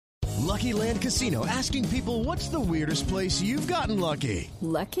Lucky Land Casino, asking people, what's the weirdest place you've gotten lucky?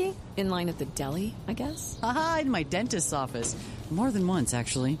 Lucky? In line at the deli, I guess? Aha, in my dentist's office. More than once,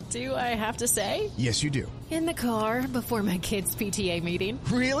 actually. Do I have to say? Yes, you do. In the car before my kids' PTA meeting.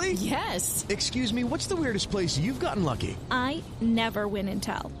 Really? Yes. Excuse me, what's the weirdest place you've gotten lucky? I never win and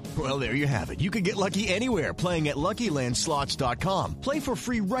tell. Well, there you have it. You can get lucky anywhere, playing at LuckyLandSlots.com. Play for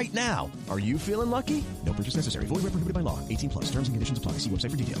free right now. Are you feeling lucky? No purchase necessary. Void where prohibited by law. 18 plus. Terms and conditions apply. See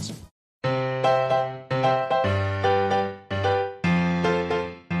website for details.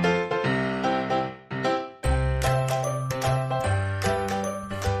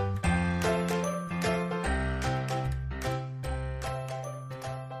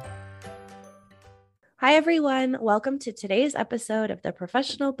 Hi, everyone. Welcome to today's episode of the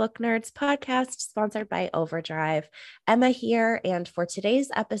Professional Book Nerds podcast, sponsored by OverDrive. Emma here, and for today's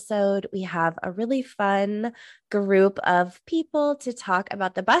episode, we have a really fun group of people to talk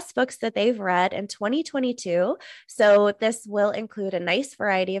about the best books that they've read in 2022. So this will include a nice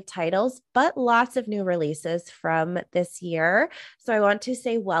variety of titles, but lots of new releases from this year. So I want to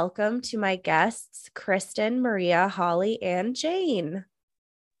say welcome to my guests, Kristen, Maria, Holly, and Jane.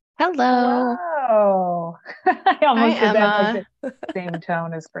 Hello. Oh, I almost Hi, did that Emma. like the same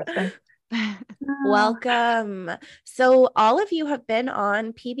tone as Kristen. Welcome. So all of you have been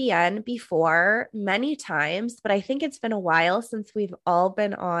on PBN before many times, but I think it's been a while since we've all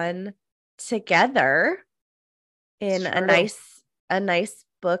been on together in a nice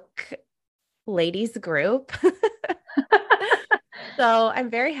book ladies group. So I'm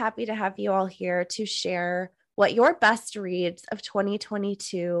very happy to have you all here to share what your best reads of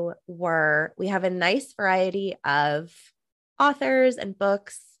 2022 were. We have a nice variety of authors and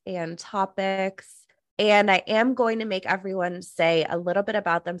books and topics. And I am going to make everyone say a little bit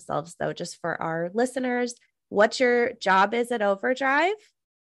about themselves, though, just for our listeners, what your job is at OverDrive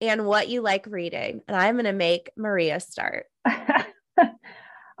and what you like reading. And I'm going to make Maria start.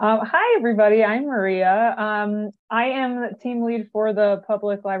 Hi, everybody. I'm Maria. I am the team lead for the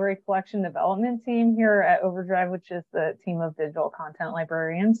Public Library Collection Development team here at OverDrive, which is the team of digital content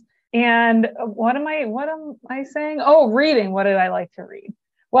librarians. And what am I saying? Oh, reading. What did I like to read?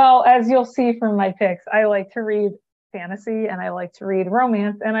 Well, as you'll see from my picks, I like to read fantasy and I like to read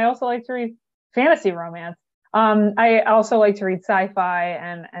romance, and I also like to read fantasy romance. I also like to read sci-fi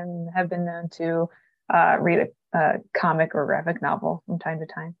and have been known to read a comic or graphic novel from time to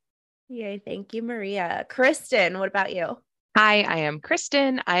time. Yay. Thank you, Maria. Kristen, what about you? Hi, I am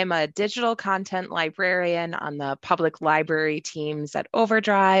Kristen. I am a digital content librarian on the public library teams at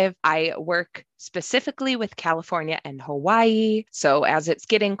OverDrive. I work specifically with California and Hawaii. So as it's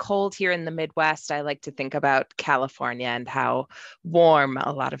getting cold here in the Midwest, I like to think about California and how warm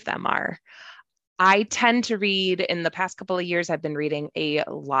a lot of them are. I tend to read, in the past couple of years, I've been reading a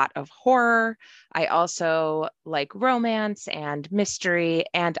lot of horror. I also like romance and mystery,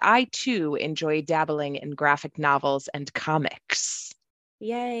 and I too enjoy dabbling in graphic novels and comics.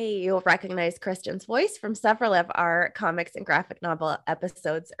 Yay. You'll recognize Kristen's voice from several of our comics and graphic novel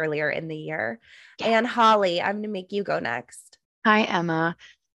episodes earlier in the year. And Holly, I'm going to make you go next. Hi, Emma.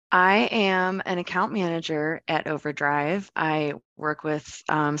 I am an account manager at OverDrive. I work with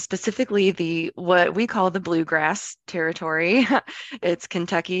specifically what we call the bluegrass territory. It's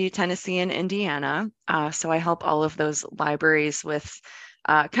Kentucky, Tennessee, and Indiana. So I help all of those libraries with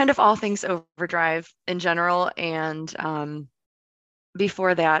kind of all things OverDrive in general. And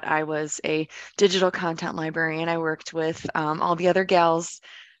before that, I was a digital content librarian. I worked with all the other gals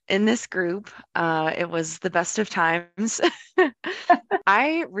in this group. It was the best of times.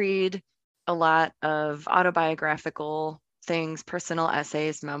 I read a lot of autobiographical things, personal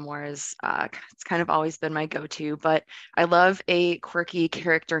essays, memoirs. It's kind of always been my go-to, but I love a quirky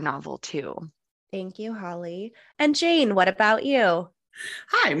character novel too. Thank you, Holly. And Jane, what about you?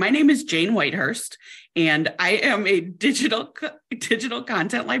 Hi, my name is Jane Whitehurst, and I am a digital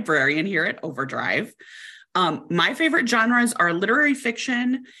content librarian here at OverDrive. My favorite genres are literary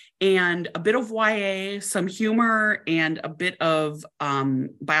fiction and a bit of YA, some humor, and a bit of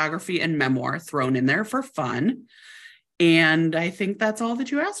biography and memoir thrown in there for fun. And I think that's all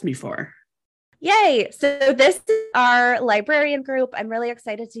that you asked me for. Yay. So this is our librarian group. I'm really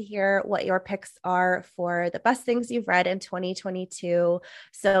excited to hear what your picks are for the best things you've read in 2022.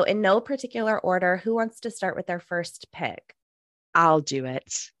 So in no particular order, who wants to start with their first pick? I'll do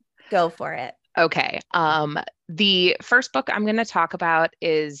it. Go for it. Okay. The first book I'm going to talk about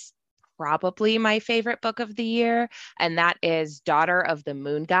is probably my favorite book of the year, and that is Daughter of the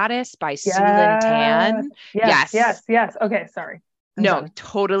Moon Goddess by Sue Lin Tan. Yes. Okay, sorry. No,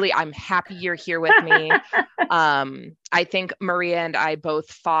 totally. I'm happy you're here with me. I think Maria and I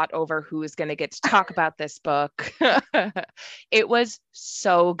both fought over who is going to get to talk about this book. It was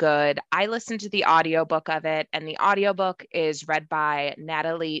so good. I listened to the audiobook of it, and the audiobook is read by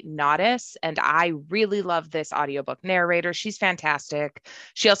Natalie Naudis, and I really love this audiobook narrator. She's fantastic.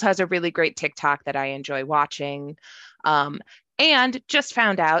 She also has a really great TikTok that I enjoy watching. And just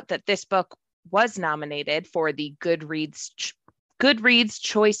found out that this book was nominated for the Goodreads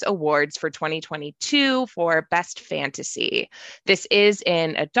Choice Awards for 2022 for Best Fantasy. This is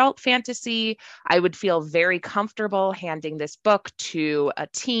an adult fantasy. I would feel very comfortable handing this book to a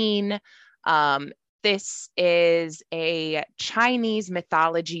teen. This is a Chinese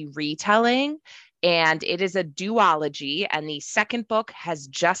mythology retelling, and it is a duology, and the second book has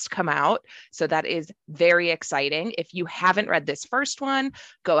just come out. So that is very exciting. If you haven't read this first one,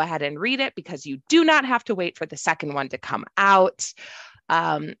 go ahead and read it because you do not have to wait for the second one to come out.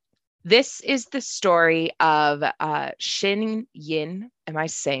 This is the story of Xin Yin. Am I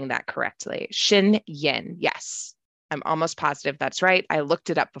saying that correctly? Xin Yin. Yes. I'm almost positive that's right. I looked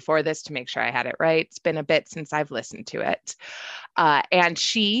it up before this to make sure I had it right. It's been a bit since I've listened to it. And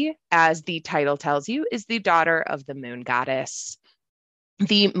she, as the title tells you, is the daughter of the moon goddess.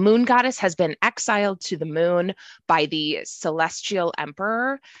 The moon goddess has been exiled to the moon by the celestial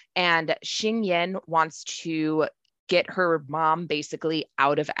emperor, and Xing Yin wants to get her mom basically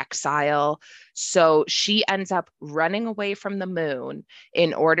out of exile. So she ends up running away from the moon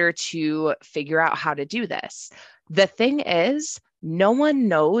in order to figure out how to do this. The thing is, no one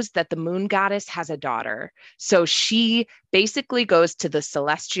knows that the moon goddess has a daughter. So she basically goes to the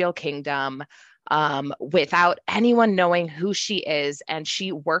celestial kingdom without anyone knowing who she is. And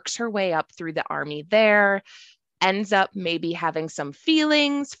she works her way up through the army there, ends up maybe having some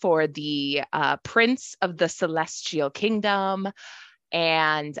feelings for the prince of the celestial kingdom.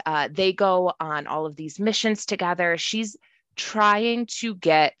 And they go on all of these missions together. She's trying to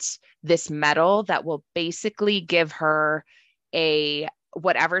get this medal that will basically give her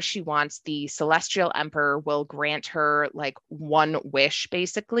whatever she wants. The celestial emperor will grant her like one wish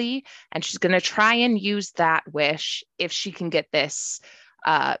basically, and she's going to try and use that wish if she can get this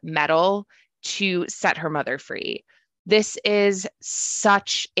medal to set her mother free. This is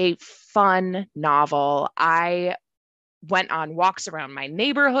such a fun novel. I went on walks around my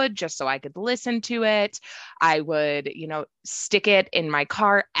neighborhood just so I could listen to it. I would, stick it in my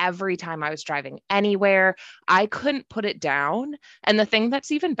car every time I was driving anywhere. I couldn't put it down. And the thing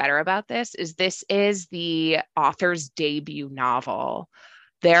that's even better about this is the author's debut novel.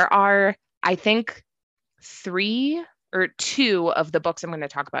 There are, I think, 3 or 2 of the books I'm going to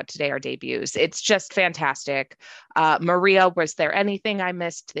talk about today are debuts. It's just fantastic. Maria, was there anything I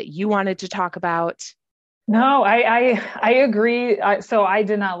missed that you wanted to talk about? No, I agree. So I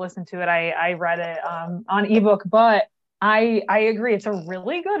did not listen to it. I read it on ebook, but I agree. It's a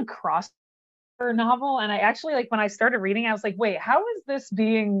really good crossover novel. And I actually, like, when I started reading, I was like, wait, how is this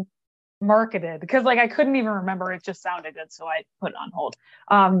being marketed? Because like I couldn't even remember. It just sounded good, so I put it on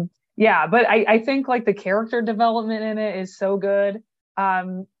hold. Yeah, but I think like the character development in it is so good.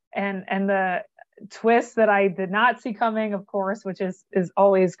 And the twist that I did not see coming, of course, which is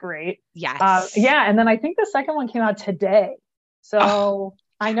always great. Yes. Yeah. And then I think the second one came out today. So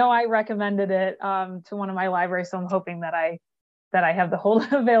I know I recommended it to one of my libraries. So I'm hoping that I have the whole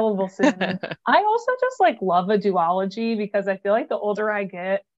available soon. I also just like love a duology because I feel like the older I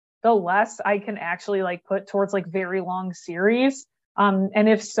get, the less I can actually like put towards like very long series. And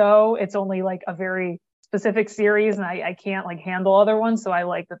if so, it's only like a very specific series and I can't like handle other ones. So I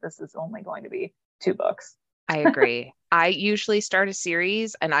like that this is only going to be 2 books. I agree. I usually start a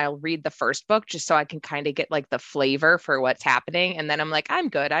series and I'll read the first book just so I can kind of get like the flavor for what's happening. And then I'm like, I'm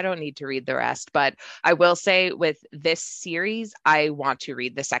good. I don't need to read the rest. But I will say with this series, I want to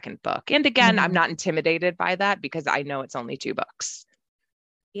read the second book. And again, I'm not intimidated by that because I know it's only 2 books.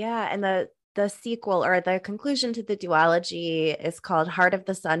 Yeah. And the sequel or the conclusion to the duology is called Heart of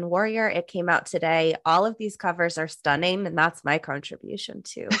the Sun Warrior. It came out today. All of these covers are stunning, and that's my contribution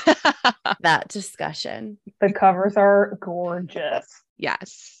to that discussion. The covers are gorgeous.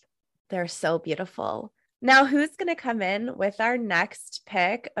 Yes. They're so beautiful. Now, who's going to come in with our next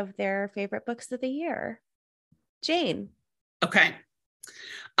pick of their favorite books of the year? Jane. Okay.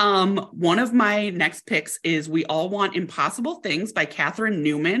 One of my next picks is We All Want Impossible Things by Catherine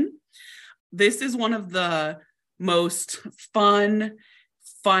Newman. This is one of the most fun,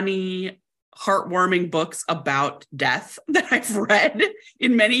 funny, heartwarming books about death that I've read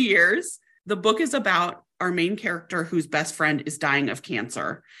in many years. The book is about our main character whose best friend is dying of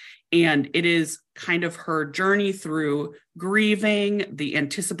cancer. And it is kind of her journey through grieving, the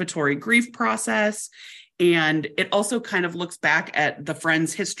anticipatory grief process. And it also kind of looks back at the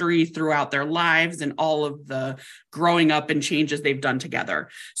friends' history throughout their lives and all of the growing up and changes they've done together.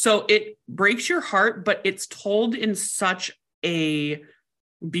 So it breaks your heart, but it's told in such a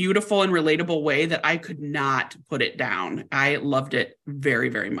beautiful and relatable way that I could not put it down. I loved it very,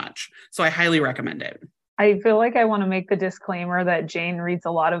 very much. So I highly recommend it. I feel like I want to make the disclaimer that Jane reads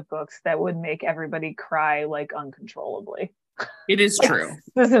a lot of books that would make everybody cry like uncontrollably. It is true.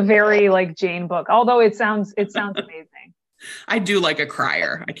 This is a very like Jane book, although it sounds amazing. I do like a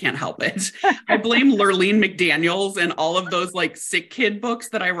crier. I can't help it. I blame Lurleen McDaniels and all of those like sick kid books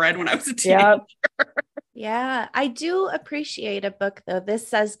that I read when I was a teenager. Yep. Yeah, I do appreciate a book though. This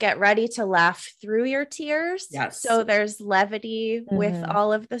says get ready to laugh through your tears. Yes. So there's levity with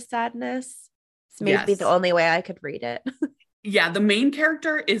all of the sadness. It's maybe the only way I could read it. Yeah, the main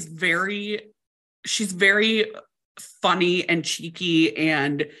character is she's very funny and cheeky,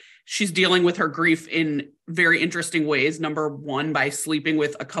 and she's dealing with her grief in very interesting ways. Number one, by sleeping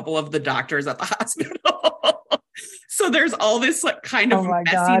with a couple of the doctors at the hospital. So there's all this like kind of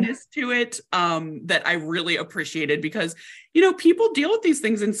messiness to it that I really appreciated because, people deal with these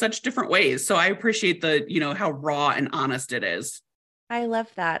things in such different ways. So I appreciate how raw and honest it is. I love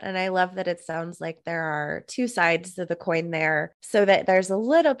that. And I love that it sounds like there are two sides to the coin there, so that there's a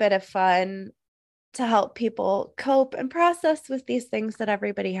little bit of fun to help people cope and process with these things that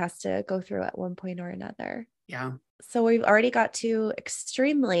everybody has to go through at one point or another. Yeah. So we've already got two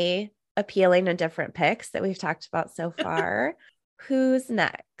extremely appealing and different picks that we've talked about so far. Who's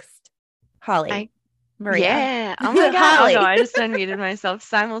next? Holly. Maria. Yeah. Oh my God. Holly. Oh, no, I just unmuted myself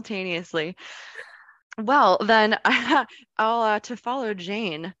simultaneously. Well, then I'll, to follow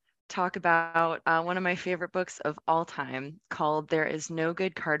Jane, talk about one of my favorite books of all time called There Is No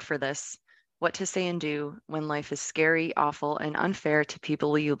Good Card for This: What to Say and Do When Life is Scary, Awful, and Unfair to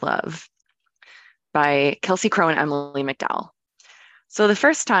People You Love by Kelsey Crowe and Emily McDowell. So the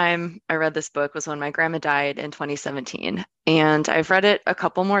first time I read this book was when my grandma died in 2017, and I've read it a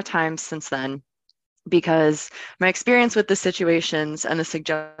couple more times since then because my experience with the situations and the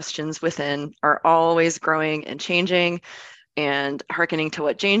suggestions within are always growing and changing. And hearkening to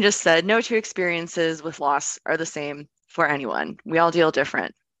what Jane just said, no two experiences with loss are the same for anyone. We all deal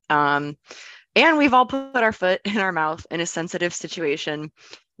different. And we've all put our foot in our mouth in a sensitive situation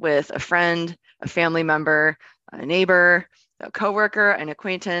with a friend, a family member, a neighbor, a coworker, an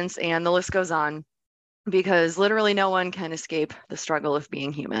acquaintance, and the list goes on, because literally no one can escape the struggle of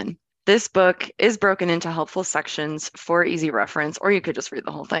being human. This book is broken into helpful sections for easy reference, or you could just read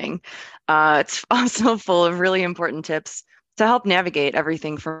the whole thing. It's also full of really important tips to help navigate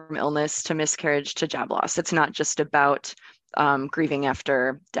everything from illness to miscarriage to job loss. It's not just about grieving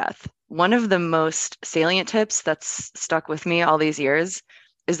after death. One of the most salient tips that's stuck with me all these years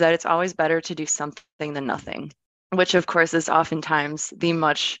is that it's always better to do something than nothing, which of course is oftentimes the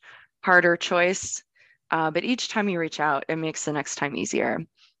much harder choice. But each time you reach out, it makes the next time easier.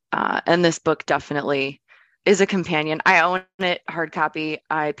 And this book definitely is a companion. I own it hard copy.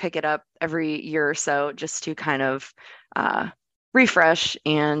 I pick it up every year or so just to kind of refresh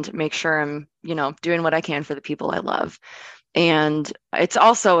and make sure I'm, doing what I can for the people I love. And it's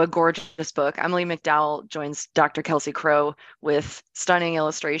also a gorgeous book. Emily McDowell joins Dr. Kelsey Crowe with stunning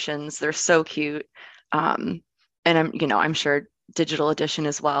illustrations. They're so cute. And I'm sure digital edition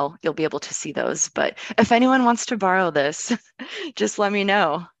as well, you'll be able to see those. But if anyone wants to borrow this, just let me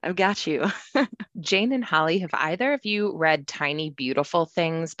know. I've got you. Jane and Holly, have either of you read Tiny Beautiful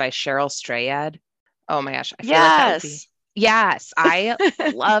Things by Cheryl Strayed? Oh my gosh. I feel like that would be... Yes, I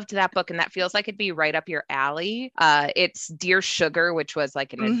loved that book, and that feels like it'd be right up your alley. It's Dear Sugar, which was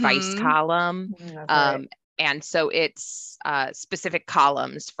like an advice column. Right. And so it's specific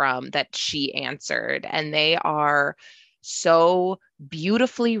columns from that she answered, and they are so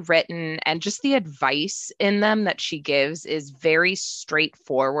beautifully written, and just the advice in them that she gives is very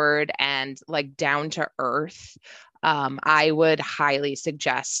straightforward and like down to earth. I would highly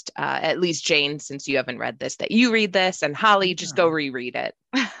suggest, at least Jane, since you haven't read this, that you read this, and Holly, just go reread it.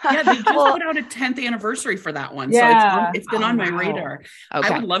 Yeah, they just put out a 10th anniversary for that one. Yeah. So it's been on my radar. Okay.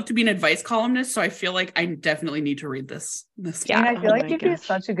 I would love to be an advice columnist, so I feel like I definitely need to read this. Yeah, and I feel like you'd be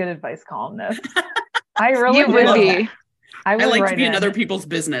such a good advice columnist. I really you would be. I like to be in other people's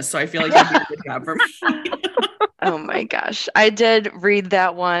business, so I feel like that'd be a good job for me. Oh my gosh. I did read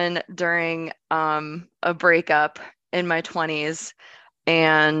that one during a breakup in my 20s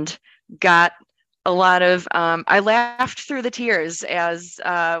and got a lot of, I laughed through the tears, as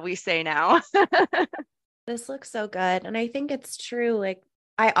we say now. This looks so good. And I think it's true. Like,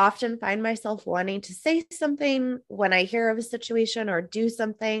 I often find myself wanting to say something when I hear of a situation or do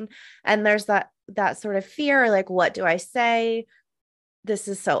something. And there's that sort of fear, like, what do I say? This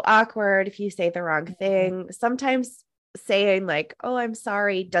is so awkward if you say the wrong thing. Sometimes saying like, oh, I'm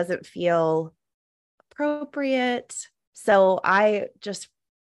sorry doesn't feel appropriate. So I just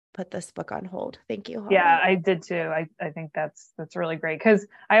put this book on hold. Thank you, Holly. Yeah, I did too. I think that's really great, because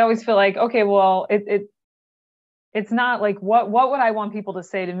I always feel like, okay, well, it's not like what would I want people to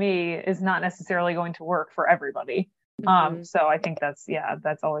say to me is not necessarily going to work for everybody. So I think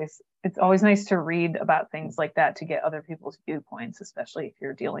it's always nice to read about things like that to get other people's viewpoints, especially if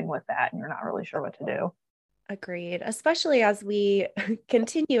you're dealing with that and you're not really sure what to do. Agreed. Especially as we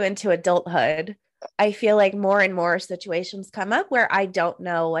continue into adulthood, I feel like more and more situations come up where I don't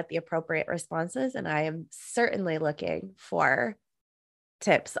know what the appropriate response is. And I am certainly looking for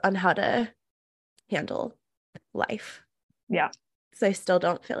tips on how to handle life. Yeah. So I still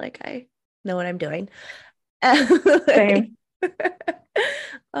don't feel like I know what I'm doing. Same.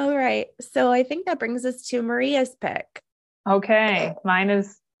 All right. So I think that brings us to Maria's pick. Okay. Mine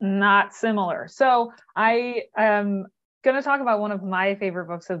is not similar. So I am going to talk about one of my favorite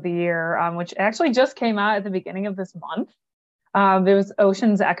books of the year, which actually just came out at the beginning of this month. It was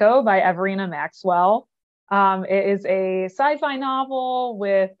Ocean's Echo by Everina Maxwell. It is a sci-fi novel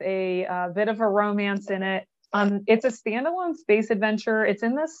with a bit of a romance in it. It's a standalone space adventure. It's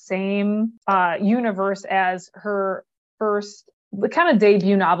in the same universe as her first kind of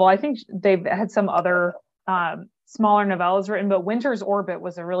debut novel. I think they've had some other smaller novellas written, but Winter's Orbit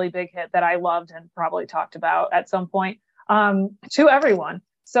was a really big hit that I loved and probably talked about at some point to everyone.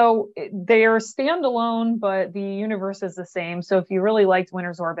 So they are standalone, but the universe is the same. So if you really liked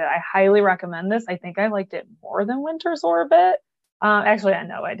Winter's Orbit, I highly recommend this. I think I liked it more than Winter's Orbit. Actually, I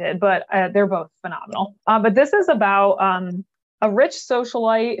know I did, but they're both phenomenal. But this is about a rich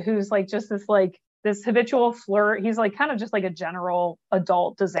socialite who's like just this habitual flirt. He's like kind of just like a general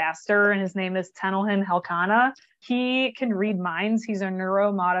adult disaster, and his name is Tenelhin Helkana. He can read minds. He's a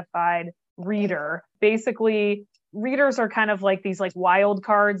neuromodified reader. Basically, readers are kind of like these like wild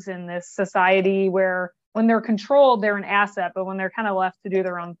cards in this society where when they're controlled, they're an asset, but when they're kind of left to do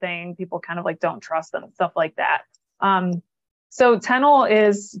their own thing, people kind of like don't trust them, stuff like that. So Tenel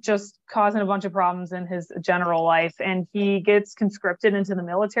is just causing a bunch of problems in his general life, and he gets conscripted into the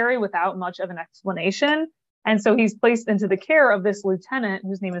military without much of an explanation. And so he's placed into the care of this lieutenant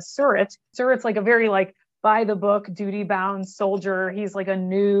whose name is Surit. Surit's like a very like by the book, duty bound soldier. He's like a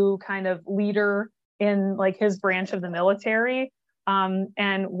new kind of leader in like his branch of the military.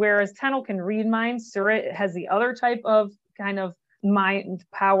 And whereas Tenel can read minds, Surit has the other type of kind of mind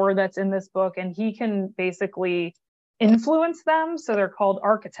power that's in this book, and he can basically influence them. So they're called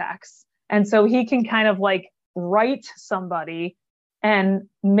architects. And so he can kind of like write somebody and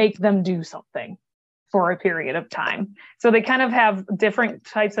make them do something for a period of time. So they kind of have different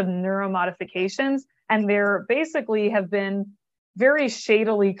types of neuromodifications, and they're basically have been very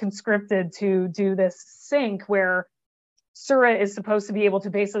shadily conscripted to do this sync where Surit is supposed to be able to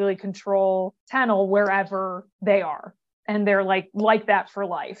basically control Tenel wherever they are. And they're like that for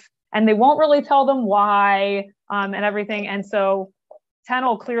life. And they won't really tell them why and everything. And so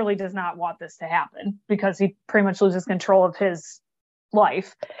Tenel clearly does not want this to happen because he pretty much loses control of his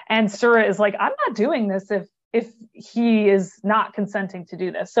life. And Surit is like, I'm not doing this if he is not consenting to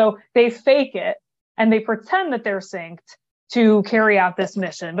do this. So they fake it and they pretend that they're synced to carry out this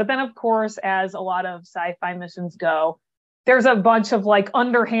mission. But then, of course, as a lot of sci-fi missions go, there's a bunch of like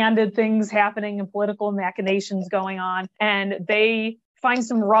underhanded things happening and political machinations going on. And they find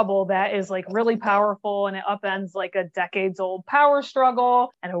some rubble that is like really powerful, and it upends like a decades old power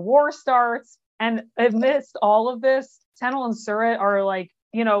struggle, and a war starts. And amidst all of this, Tenel and Surit are like,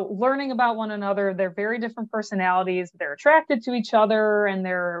 you know, learning about one another. They're very different personalities. They're attracted to each other, and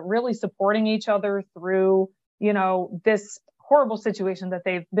they're really supporting each other through, you know, this horrible situation that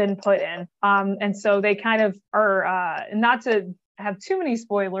they've been put in. And so they kind of are, not to have too many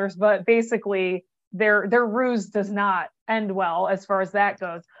spoilers, but basically their ruse does not end well as far as that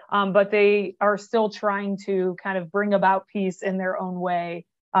goes. But they are still trying to kind of bring about peace in their own way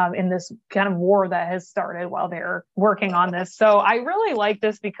in this kind of war that has started while they're working on this. So I really like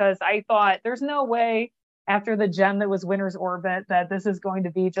this because I thought there's no way after the gem that was Winter's Orbit that this is going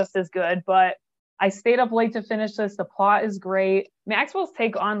to be just as good. But I stayed up late to finish this. The plot is great. Maxwell's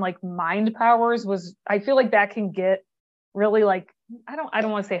take on like mind powers was, I feel like that can get really like, I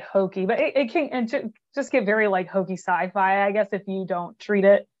don't want to say hokey, but it can just get very like hokey sci-fi, I guess, if you don't treat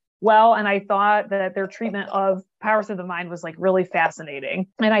it well. And I thought that their treatment of powers of the mind was like really fascinating.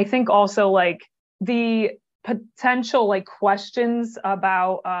 And I think also like the potential like questions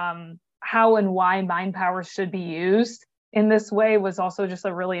about how and why mind powers should be used in this way was also just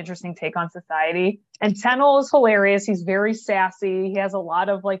a really interesting take on society. And Tennell is hilarious. He's very sassy. He has a lot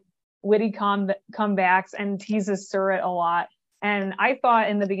of like witty comebacks and teases Surratt a lot. And I thought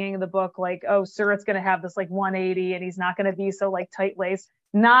in the beginning of the book, like, oh, Surratt's going to have this like 180 and he's not going to be so like tight-laced.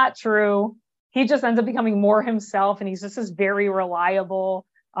 Not true. He just ends up becoming more himself, and he's just this very reliable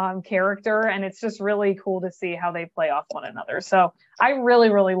character. And it's just really cool to see how they play off one another. So I really,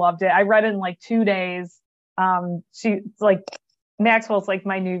 really loved it. I read it in like 2 days. Maxwell's like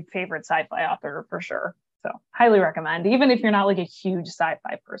my new favorite sci-fi author for sure. So highly recommend. Even if you're not like a huge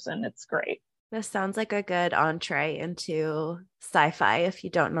sci-fi person, it's great. This sounds like a good entree into sci-fi if you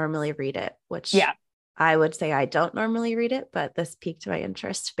don't normally read it, which I would say I don't normally read it, but this piqued my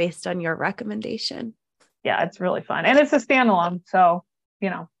interest based on your recommendation. Yeah, it's really fun. And it's a standalone. So,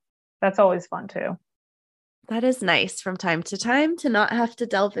 that's always fun too. That is nice from time to time to not have to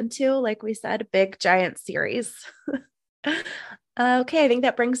delve into, like we said, a big giant series. Okay, I think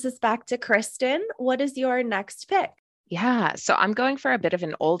that brings us back to Kristen. What is your next pick? Yeah, so I'm going for a bit of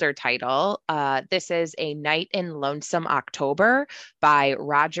an older title. This is A Night in Lonesome October by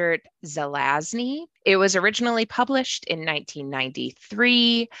Roger Zelazny. It was originally published in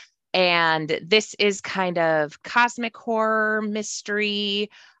 1993, and this is kind of cosmic horror mystery.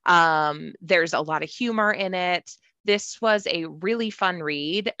 There's a lot of humor in it. This was a really fun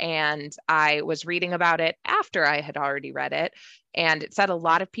read, and I was reading about it after I had already read it. And it said a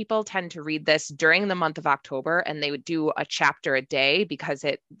lot of people tend to read this during the month of October, and they would do a chapter a day because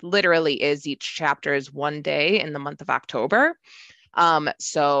it literally is, each chapter is one day in the month of October.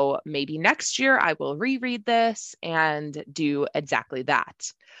 So maybe next year I will reread this and do exactly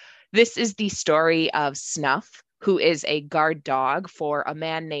that. This is the story of Snuff, who is a guard dog for a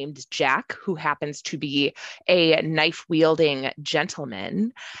man named Jack, who happens to be a knife-wielding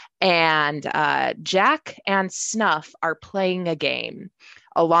gentleman. And Jack and Snuff are playing a game,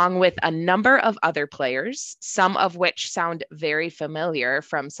 along with a number of other players, some of which sound very familiar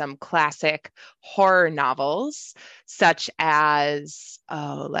from some classic horror novels, such as,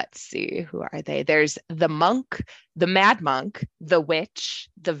 let's see, who are they? There's the monk, the mad monk, the witch,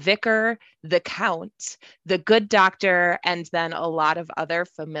 the vicar, the count, the good doctor, and then a lot of other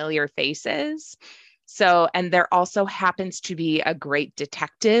familiar faces. So, and there also happens to be a great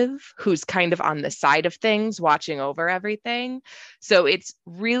detective who's kind of on the side of things, watching over everything. So it's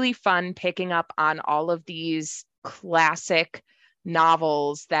really fun picking up on all of these classic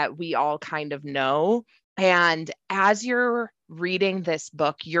novels that we all kind of know. And as you're reading this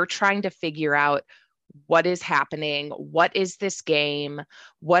book, you're trying to figure out what is happening, what is this game,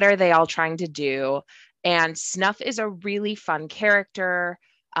 what are they all trying to do? And Snuff is a really fun character.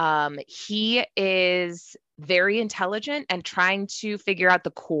 He is very intelligent and trying to figure out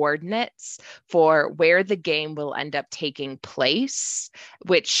the coordinates for where the game will end up taking place,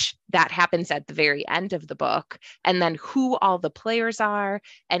 which that happens at the very end of the book, and then who all the players are.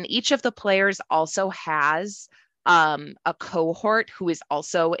 And each of the players also has a cohort who is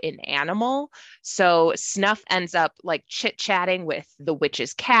also an animal. So Snuff ends up like chit-chatting with the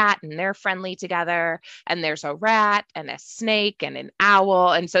witch's cat, and they're friendly together. And there's a rat and a snake and an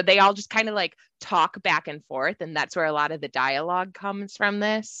owl. And so they all just kind of like talk back and forth. And that's where a lot of the dialogue comes from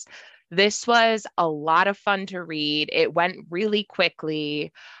this. This was a lot of fun to read. It went really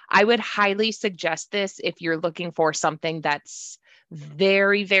quickly. I would highly suggest this if you're looking for something that's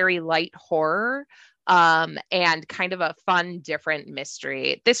very, very light horror. And kind of a fun, different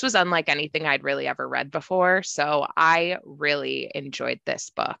mystery. This was unlike anything I'd really ever read before, so I really enjoyed this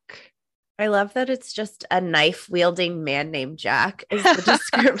book. I love that it's just a knife-wielding man named Jack is the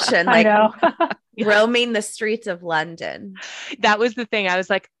description, like roaming the streets of London. That was the thing. I was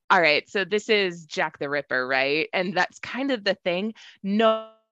like, all right, so this is Jack the Ripper, right? And that's kind of the thing. No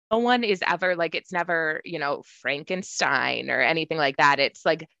one is ever like, it's never, Frankenstein or anything like that. It's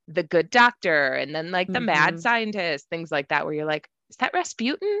like the good doctor and then like the mad scientist, things like that, where you're like, is that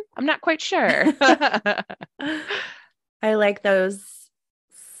Rasputin? I'm not quite sure. I like those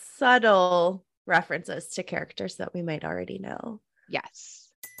subtle references to characters that we might already know. Yes.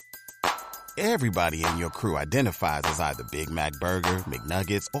 Everybody in your crew identifies as either Big Mac Burger,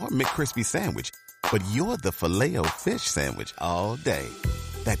 McNuggets, or McCrispy Sandwich, but you're the Filet-O-Fish Sandwich all day.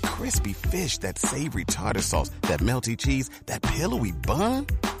 That crispy fish, that savory tartar sauce, that melty cheese, that pillowy bun.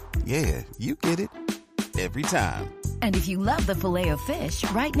 Yeah, you get it. Every time. And if you love the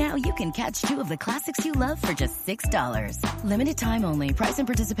Filet-O-Fish, right now you can catch 2 of the classics you love for just $6. Limited time only. Price and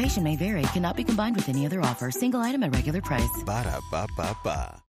participation may vary. Cannot be combined with any other offer. Single item at regular price.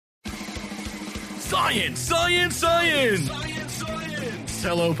 Ba-da-ba-ba-ba. Science, science, science! Science, science!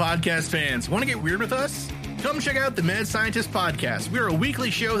 Hello, podcast fans. Want to get weird with us? Come check out the Mad Scientist Podcast. We're a weekly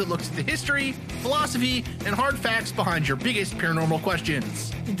show that looks at the history, philosophy, and hard facts behind your biggest paranormal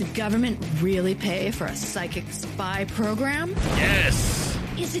questions. Did the government really pay for a psychic spy program? Yes!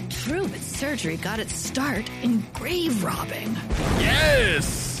 Is it true that surgery got its start in grave robbing?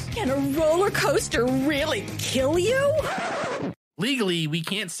 Yes! Can a roller coaster really kill you? Legally, we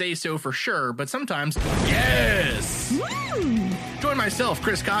can't say so for sure, but sometimes, yes! Join myself,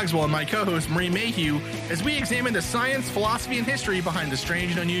 Chris Cogswell, and my co-host, Marie Mayhew, as we examine the science, philosophy, and history behind the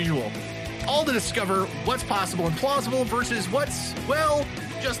strange and unusual. All to discover what's possible and plausible versus what's, well,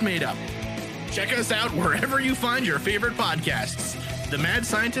 just made up. Check us out wherever you find your favorite podcasts. The Mad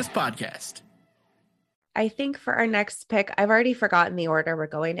Scientist Podcast. I think for our next pick, I've already forgotten the order we're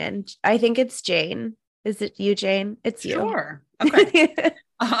going in. I think it's Jane. Is it you, Jane? It's you. Sure. Okay.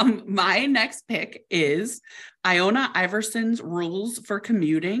 My next pick is Iona Iverson's Rules for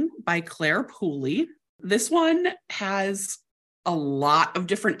Commuting by Claire Pooley. This one has a lot of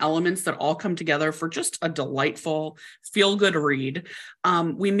different elements that all come together for just a delightful, feel-good read.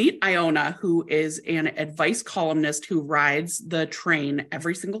 We meet Iona, who is an advice columnist who rides the train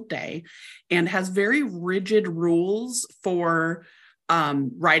every single day and has very rigid rules for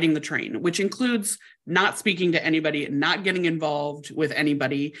riding the train, which includes not speaking to anybody, not getting involved with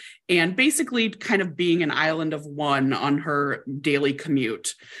anybody, and basically kind of being an island of one on her daily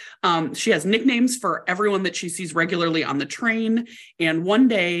commute. She has nicknames for everyone that she sees regularly on the train. And one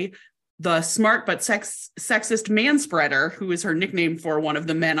day, the smart but sexist manspreader, who is her nickname for one of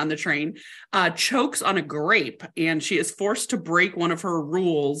the men on the train, chokes on a grape, and she is forced to break one of her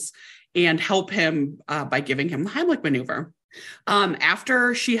rules and help him by giving him the Heimlich maneuver.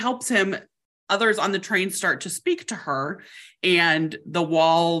 After she helps him, others on the train start to speak to her, and the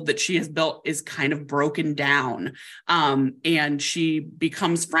wall that she has built is kind of broken down. And she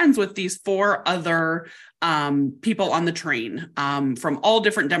becomes friends with these 4 other people on the train from all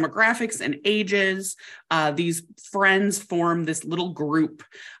different demographics and ages. These friends form this little group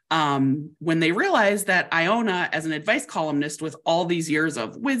when they realize that Iona, as an advice columnist with all these years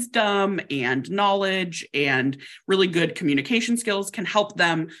of wisdom and knowledge and really good communication skills, can help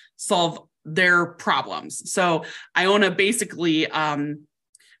them solve their problems. So Iona basically,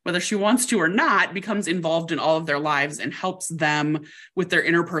 whether she wants to or not, becomes involved in all of their lives and helps them with their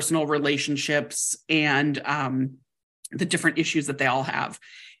interpersonal relationships and the different issues that they all have.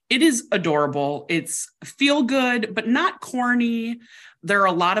 It is adorable. It's feel good, but not corny. There are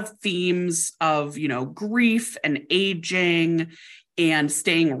a lot of themes of, grief and aging and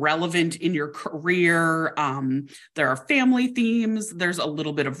staying relevant in your career. There are family themes. There's a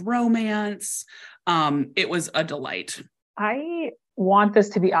little bit of romance. It was a delight. I want this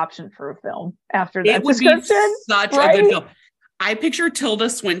to be optioned for a film after that It would description. be such right? a good film. I picture Tilda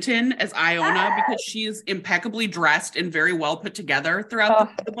Swinton as Iona because she is impeccably dressed and very well put together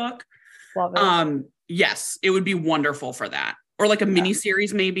throughout the book. Love it. Yes, it would be wonderful for that. Or like a mini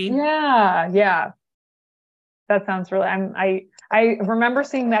series, maybe. Yeah. That sounds really. I remember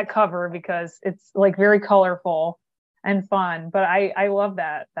seeing that cover because it's like very colorful and fun. But I love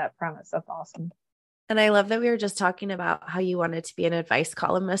that premise. That's awesome. And I love that we were just talking about how you wanted to be an advice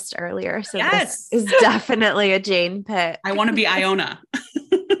columnist earlier. So yes, this is definitely a Jane pick. I want to be Iona.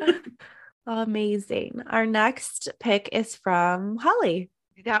 Amazing. Our next pick is from Holly.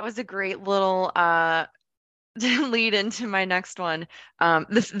 That was a great little lead into my next one,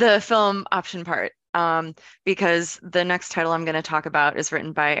 the film option part, because the next title I'm going to talk about is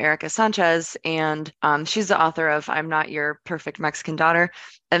written by Erica Sanchez, and she's the author of I'm Not Your Perfect Mexican Daughter,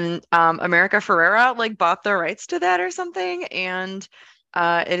 and America Ferrera bought the rights to that or something, and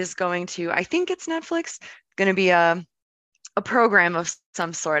it is going to, I think it's Netflix, going to be a program of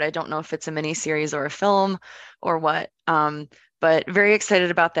some sort. I don't know if it's a mini series or a film or what, but very excited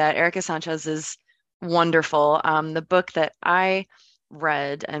about that. Erica Sanchez is wonderful. The book that I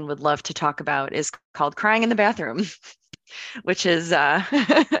read and would love to talk about is called Crying in the Bathroom, which is, I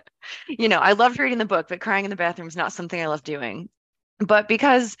loved reading the book, but crying in the bathroom is not something I love doing. But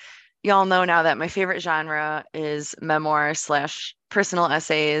because y'all know now that my favorite genre is memoir / personal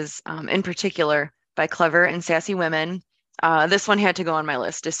essays, in particular by clever and sassy women, this one had to go on my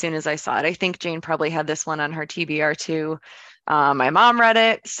list as soon as I saw it. I think Jane probably had this one on her TBR too. My mom read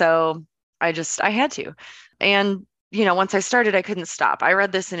it, so I had to. And, once I started, I couldn't stop. I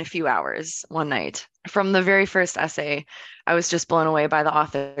read this in a few hours one night. From the very first essay, I was just blown away by the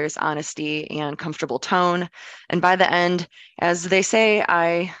author's honesty and comfortable tone. And by the end, as they say,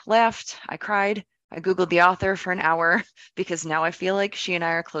 I laughed, I cried, I Googled the author for an hour because now I feel like she and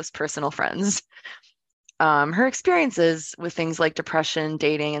I are close personal friends. Her experiences with things like depression,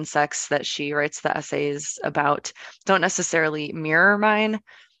 dating, and sex that she writes the essays about don't necessarily mirror mine,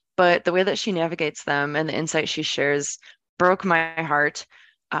 but the way that she navigates them and the insight she shares broke my heart.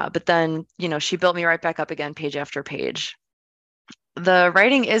 But then, she built me right back up again, page after page. The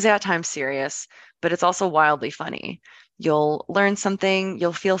writing is at times serious, but it's also wildly funny. You'll learn something,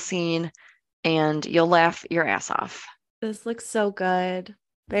 you'll feel seen, and you'll laugh your ass off. This looks so good.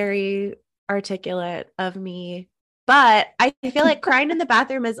 Very articulate of me. But I feel like Crying in the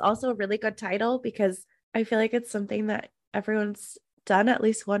Bathroom is also a really good title because I feel like it's something that everyone's done at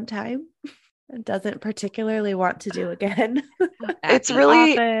least one time and doesn't particularly want to do again. It's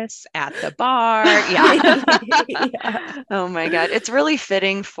really office, at the bar. Yeah. Yeah. Oh my God. It's really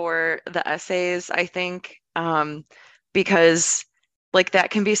fitting for the essays, I think, because like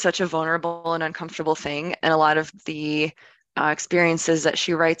that can be such a vulnerable and uncomfortable thing. And a lot of the experiences that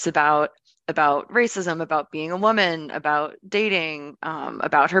she writes about racism, about being a woman, about dating,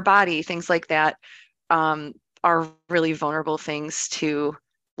 about her body, things like that, are really vulnerable things to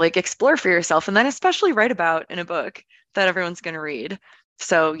like explore for yourself, and then especially write about in a book that everyone's going to read.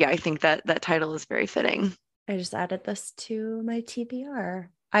 So yeah, I think that title is very fitting. I just added this to my TBR.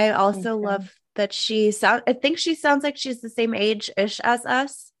 I also love that I think she sounds like she's the same age-ish as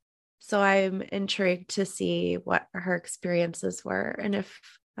us. So I'm intrigued to see what her experiences were and if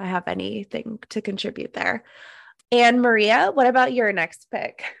I have anything to contribute there. And Maria, what about your next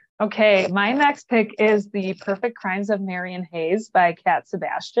pick? Okay, my next pick is The Perfect Crimes of Marion Hayes by Cat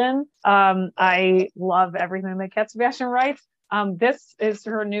Sebastian. I love everything that Cat Sebastian writes. This is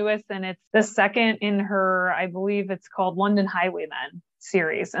her newest, and it's the second in her, I believe it's called London Highwaymen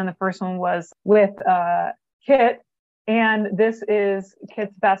series. And the first one was with Kit, and this is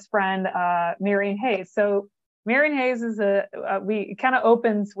Kit's best friend, Marion Hayes. So Marion Hayes is it kind of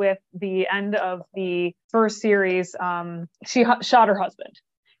opens with the end of the first series. She shot her husband.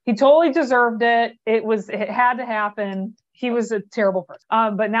 He totally deserved it. It had to happen. He was a terrible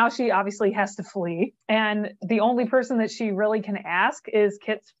person. But now she obviously has to flee. And the only person that she really can ask is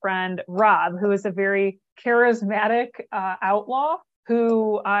Kit's friend, Rob, who is a very charismatic outlaw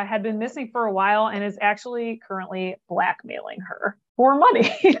who had been missing for a while and is actually currently blackmailing her for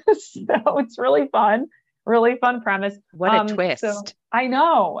money. So it's really fun premise. What a twist. So, I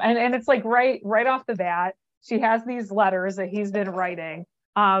know. And it's like right off the bat, she has these letters that he's been writing.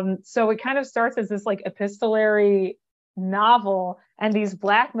 So it kind of starts as this like epistolary novel, and these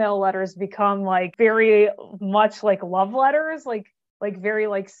blackmail letters become like very much like love letters, like very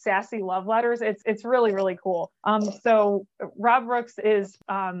like sassy love letters. It's really, really cool. So Rob Brooks is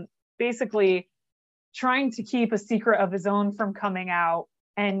basically trying to keep a secret of his own from coming out,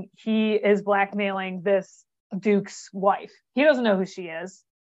 and he is blackmailing this Duke's wife. He doesn't know who she is.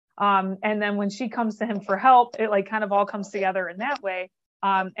 And then when she comes to him for help, it like kind of all comes together in that way.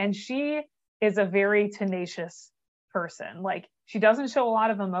 And she is a very tenacious person. Like she doesn't show a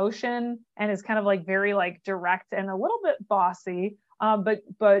lot of emotion and is kind of like very like direct and a little bit bossy.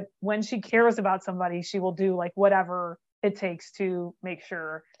 But when she cares about somebody, she will do like whatever it takes to make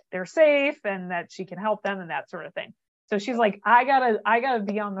sure they're safe and that she can help them and that sort of thing. So she's like, I gotta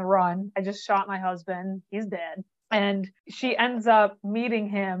be on the run. I just shot my husband. He's dead. And she ends up meeting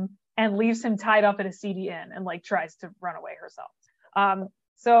him and leaves him tied up at a seedy inn and like tries to run away herself.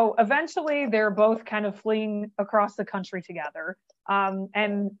 So eventually they're both kind of fleeing across the country together.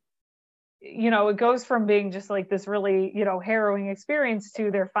 And, it goes from being just like this really, harrowing experience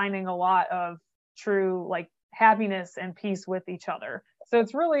to they're finding a lot of true like happiness and peace with each other. So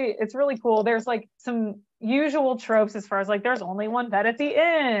it's really cool. There's like some usual tropes as far as like, there's only one bed at the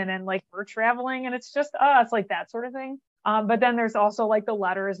inn and like we're traveling and it's just us, like that sort of thing. But then there's also like the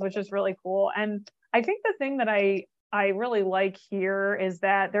letters, which is really cool. And I think the thing that I really like here is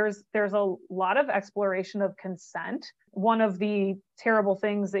that there's a lot of exploration of consent. One of the terrible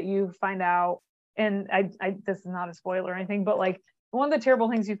things that you find out, and this is not a spoiler or anything, but like one of the terrible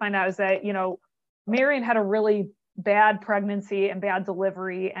things you find out is that, Marion had a really bad pregnancy and bad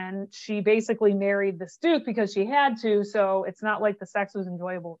delivery, and she basically married this Duke because she had to. So it's not like the sex was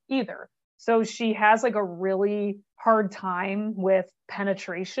enjoyable either. So she has like a really hard time with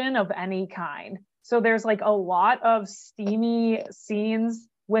penetration of any kind. So there's like a lot of steamy scenes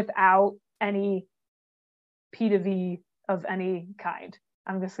without any P2V of any kind.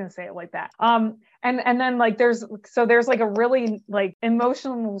 I'm just going to say it like that. And then like there's like a really like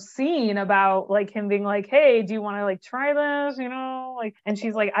emotional scene about like him being like, hey, do you want to like try this? Like, and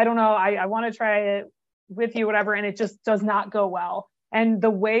she's like, I don't know. I want to try it with you, whatever. And it just does not go well. And the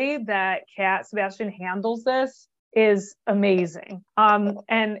way that Sebastian handles this is amazing. And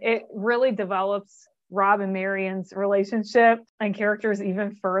it really develops Rob and Marion's relationship and characters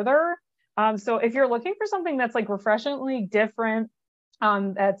even further. So if you're looking for something that's like refreshingly different,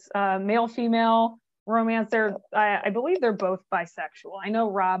 that's male-female romance, I believe they're both bisexual. I know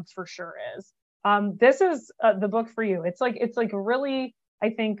Rob's for sure is. This is the book for you. It's like a really, I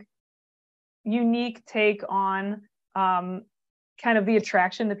think, unique take on kind of the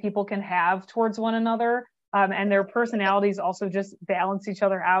attraction that people can have towards one another. And their personalities also just balance each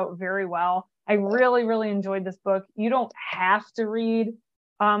other out very well. I really, really enjoyed this book. You don't have to read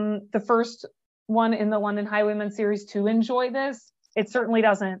the first one in the London Highwaymen series to enjoy this. It certainly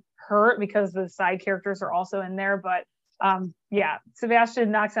doesn't hurt because the side characters are also in there. But yeah,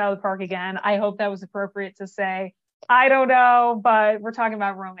 Sebastian knocks it out of the park again. I hope that was appropriate to say. I don't know, but we're talking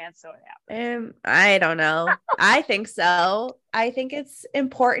about romance, so it happens. I don't know. I think so. I think it's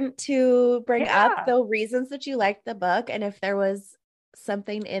important to bring up the reasons that you liked the book, and if there was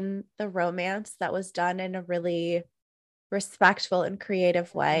something in the romance that was done in a really respectful and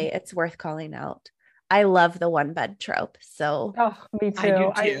creative way, it's worth calling out. I love the one bed trope. So me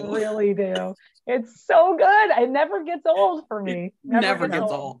too. I really do. It's so good. It never gets old for me. Never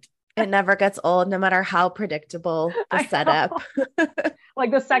gets old. It never gets old, no matter how predictable the setup.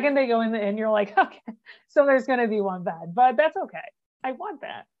 Like the second they go in the inn, you're like, okay, so there's going to be one bed, but that's okay. I want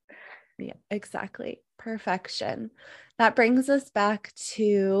that. Yeah, exactly. Perfection. That brings us back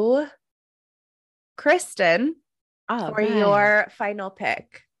to Kristen for your final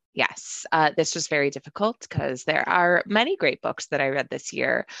pick. Yes, this was very difficult because there are many great books that I read this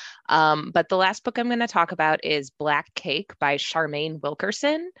year. But the last book I'm going to talk about is Black Cake by Charmaine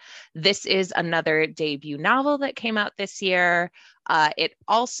Wilkerson. This is another debut novel that came out this year. It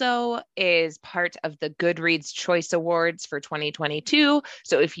also is part of the Goodreads Choice Awards for 2022.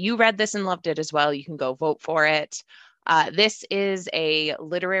 So if you read this and loved it as well, you can go vote for it. This is a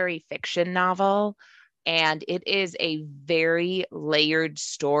literary fiction novel. And it is a very layered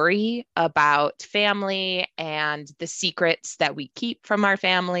story about family and the secrets that we keep from our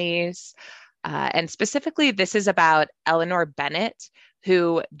families. And specifically, this is about Eleanor Bennett,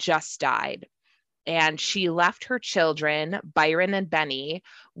 who just died. And she left her children, Byron and Benny,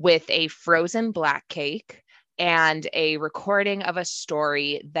 with a frozen black cake and a recording of a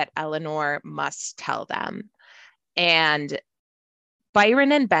story that Eleanor must tell them. And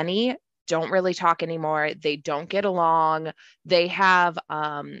Byron and Benny don't really talk anymore. They don't get along. They have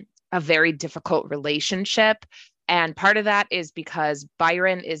a very difficult relationship. And part of that is because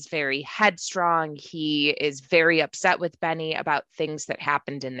Byron is very headstrong. He is very upset with Benny about things that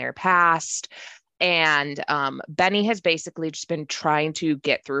happened in their past. And Benny has basically just been trying to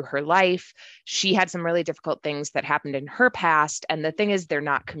get through her life. She had some really difficult things that happened in her past. And the thing is, they're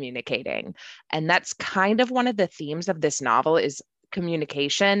not communicating. And that's kind of one of the themes of this novel is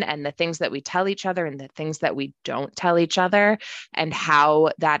communication and the things that we tell each other and the things that we don't tell each other and how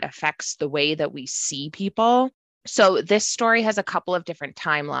that affects the way that we see people. So this story has a couple of different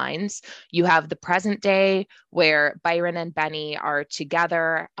timelines. You have the present day where Byron and Benny are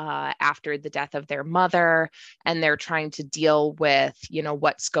together after the death of their mother, and they're trying to deal with,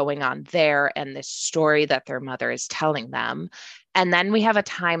 what's going on there and this story that their mother is telling them. And then we have a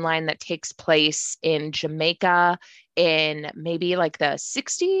timeline that takes place in Jamaica in maybe like the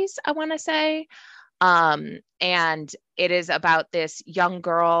 60s, I want to say. And it is about this young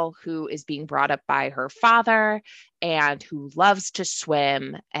girl who is being brought up by her father and who loves to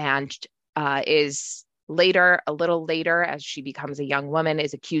swim and is later, a little later, as she becomes a young woman,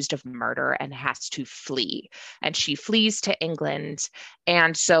 is accused of murder and has to flee. And she flees to England.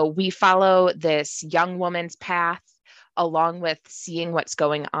 And so we follow this young woman's path along with seeing what's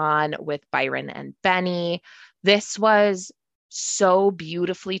going on with Byron and Benny. This was so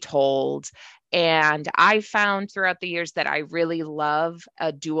beautifully told. And I found throughout the years that I really love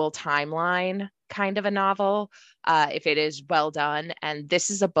a dual timeline kind of a novel, if it is well done. And this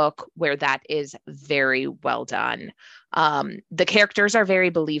is a book where that is very well done. The characters are very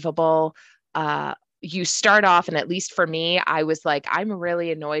believable. You start off, and at least for me, I was like, I'm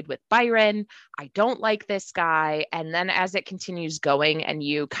really annoyed with Byron. I don't like this guy. And then as it continues going and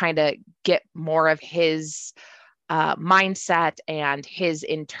you kind of get more of his mindset and his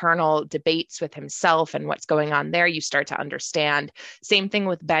internal debates with himself and what's going on there, you start to understand. Same thing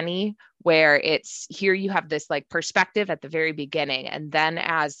with Benny, where it's here you have this like perspective at the very beginning. And then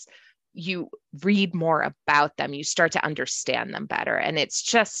as you read more about them, you start to understand them better. And it's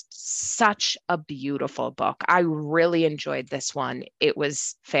just such a beautiful book. I really enjoyed this one. It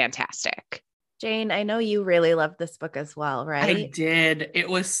was fantastic. Jane, I know you really loved this book as well, right? I did. It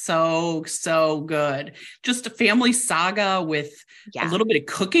was so, so good. Just a family saga with a little bit of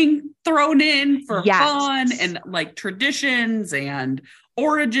cooking thrown in for fun and like traditions and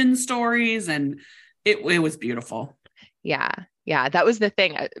origin stories. And it was beautiful. Yeah. Yeah, that was the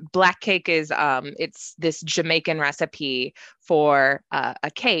thing. Black cake is it's this Jamaican recipe for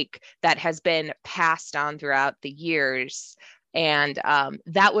a cake that has been passed on throughout the years. And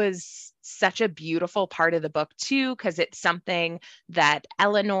that was such a beautiful part of the book too, because it's something that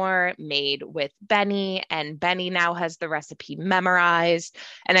Eleanor made with Benny, and Benny now has the recipe memorized.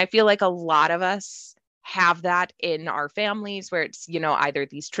 And I feel like a lot of us have that in our families where it's, either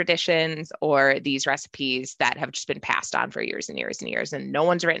these traditions or these recipes that have just been passed on for years and years and years, and no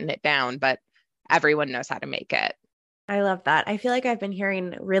one's written it down, but everyone knows how to make it. I love that. I feel like I've been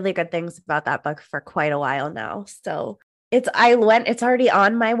hearing really good things about that book for quite a while now. So it's already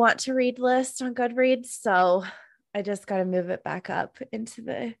on my want to read list on Goodreads. So I just got to move it back up into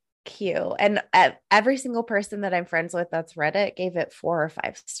the queue. And every single person that I'm friends with that's read it gave it 4 or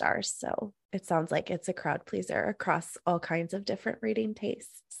 5 stars. So it sounds like it's a crowd pleaser across all kinds of different reading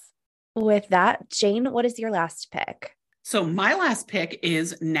tastes. With that, Jane, what is your last pick? So my last pick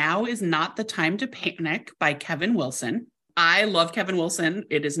is Now Is Not the Time to Panic by Kevin Wilson. I love Kevin Wilson.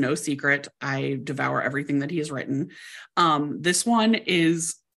 It is no secret. I devour everything that he has written. This one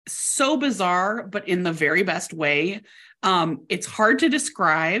is so bizarre, but in the very best way. It's hard to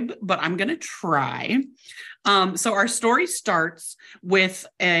describe, but I'm going to try. So our story starts with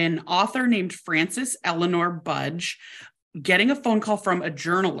an author named Frances Eleanor Budge getting a phone call from a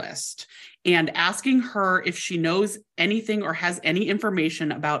journalist and asking her if she knows anything or has any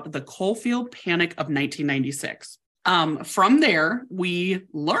information about the Coalfield Panic of 1996. From there, we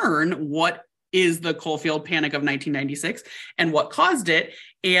learn what is the Coalfield Panic of 1996 and what caused it.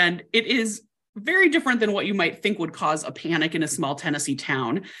 And it is very different than what you might think would cause a panic in a small Tennessee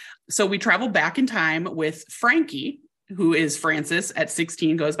town. So we travel back in time with Frankie, who is Frances at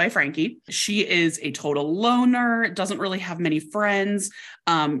 16, goes by Frankie. She is a total loner, doesn't really have many friends.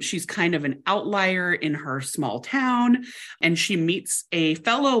 She's kind of an outlier in her small town, and she meets a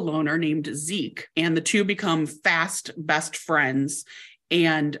fellow loner named Zeke, and the two become fast best friends.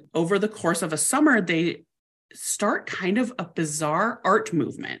 And over the course of a summer, they start kind of a bizarre art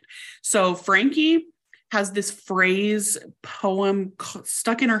movement. So Frankie has this poem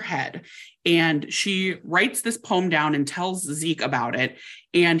stuck in her head, and she writes this poem down and tells Zeke about it.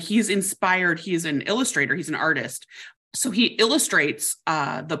 And he's inspired. He's an illustrator. He's an artist. So he illustrates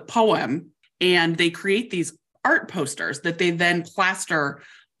the poem, and they create these art posters that they then plaster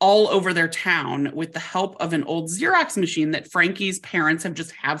all over their town with the help of an old Xerox machine that Frankie's parents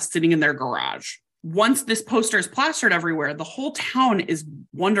just have sitting in their garage. Once this poster is plastered everywhere, the whole town is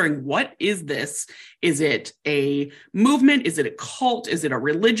wondering, what is this? Is it a movement? Is it a cult? Is it a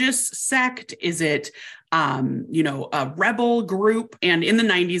religious sect? Is it, a rebel group? And in the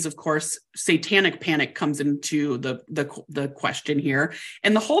 90s, of course, satanic panic comes into the question here.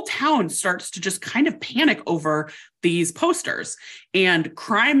 And the whole town starts to just kind of panic over these posters, and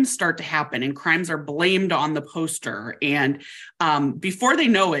crimes start to happen, and crimes are blamed on the poster. And before they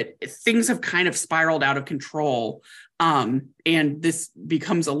know it, things have kind of spiraled out of control. And this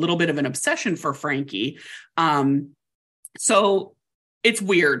becomes a little bit of an obsession for Frankie. So it's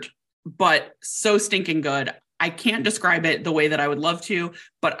weird, but so stinking good. I can't describe it the way that I would love to,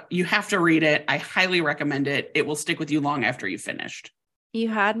 but you have to read it. I highly recommend it. It will stick with you long after you've finished. You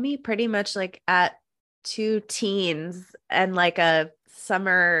had me pretty much like at 2 teens and like a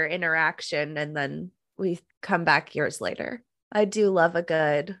summer interaction, and then we come back years later. I do love a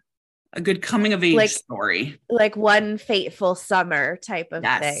good coming of age story, like One Fateful Summer type of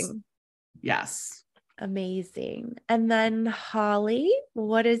thing. Yes. Amazing. And then Holly,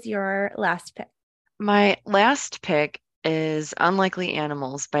 what is your last pick? My last pick is Unlikely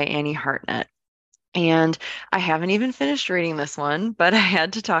Animals by Annie Hartnett. And I haven't even finished reading this one, but I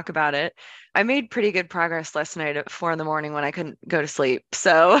had to talk about it. I made pretty good progress last night at 4 a.m. when I couldn't go to sleep.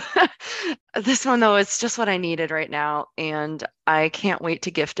 So this one, though, it's just what I needed right now. And I can't wait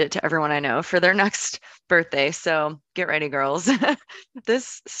to gift it to everyone I know for their next birthday. So get ready, girls.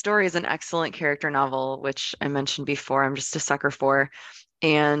 This story is an excellent character novel, which I mentioned before. I'm just a sucker for.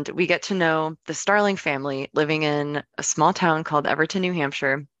 And we get to know the Starling family living in a small town called Everton, New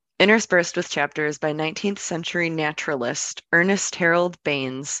Hampshire, interspersed with chapters by 19th century naturalist Ernest Harold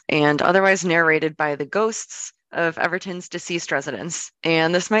Baines, and otherwise narrated by the ghosts of Everton's deceased residents.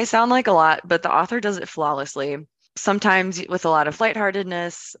 And this might sound like a lot, but the author does it flawlessly. sometimes with a lot of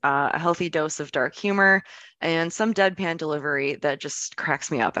lightheartedness, a healthy dose of dark humor, and some deadpan delivery that just cracks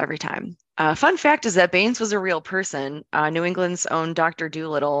me up every time. Fun fact is that Baines was a real person, New England's own Dr.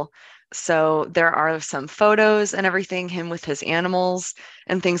 Dolittle. So there are some photos and everything, him with his animals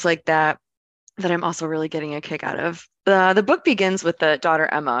and things like that, that I'm also really getting a kick out of. The book begins with the daughter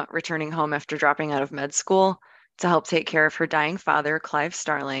Emma returning home after dropping out of med school to help take care of her dying father, Clive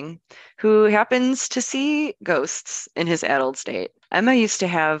Starling, who happens to see ghosts in his adult state. Emma used to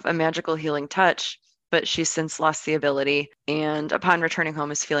have a magical healing touch, but she's since lost the ability, and upon returning home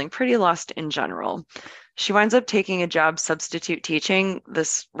is feeling pretty lost in general. She winds up taking a job substitute teaching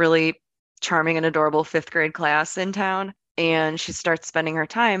this really charming and adorable 5th grade class in town, and she starts spending her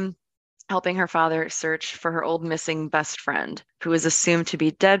time helping her father search for her old missing best friend, who is assumed to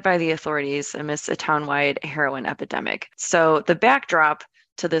be dead by the authorities amidst a town-wide heroin epidemic. So the backdrop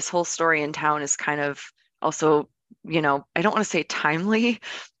to this whole story in town is kind of also, I don't want to say timely,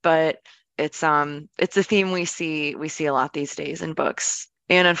 but it's a theme we see a lot these days in books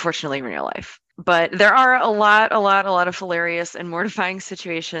and unfortunately in real life. But there are a lot of hilarious and mortifying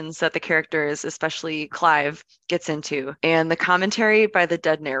situations that the characters, especially Clive, gets into. And the commentary by the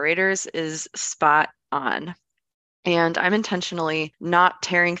dead narrators is spot on. And I'm intentionally not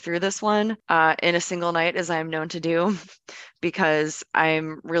tearing through this one in a single night, as I'm known to do, because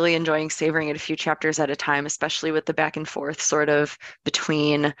I'm really enjoying savoring it a few chapters at a time, especially with the back and forth sort of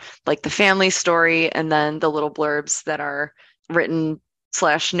between like the family story and then the little blurbs that are written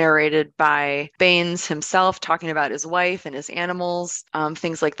 / narrated by Baines himself, talking about his wife and his animals,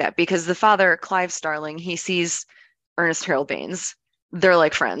 things like that. Because the father, Clive Starling, he sees Ernest Harold Baines. They're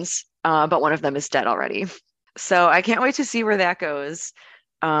like friends, but one of them is dead already. So I can't wait to see where that goes.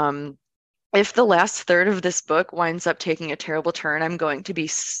 If the last third of this book winds up taking a terrible turn, I'm going to be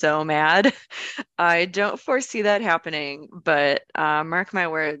so mad. I don't foresee that happening, but mark my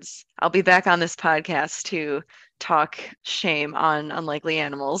words, I'll be back on this podcast to talk shame on Unlikely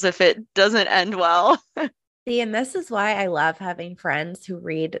Animals if it doesn't end well. See, and this is why I love having friends who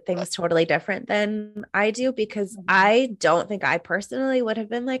read things totally different than I do, because I don't think I personally would have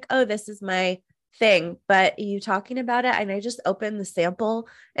been like, oh, this is my thing. But you talking about it, and I just opened the sample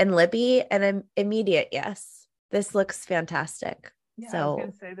and Libby, and I'm immediate. Yes, this looks fantastic. Yeah, so I was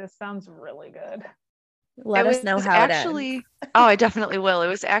going to say, this sounds really good. Let us know how it ends. Oh, I definitely will. It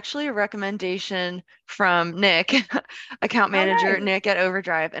was actually a recommendation from Nick, account manager, Nick at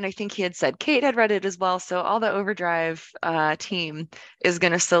OverDrive. And I think he had said Kate had read it as well. So all the OverDrive team is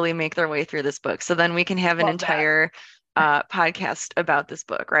going to slowly make their way through this book. So then we can have an entire podcast about this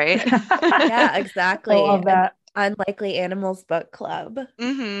book, right? Yeah, exactly. I love that. Unlikely Animals Book Club.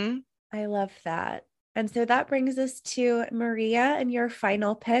 Mm-hmm. I love that. And so that brings us to Maria and your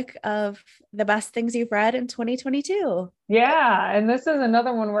final pick of the best things you've read in 2022. Yeah. And this is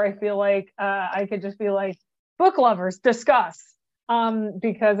another one where I feel like I could just be like, book lovers, discuss.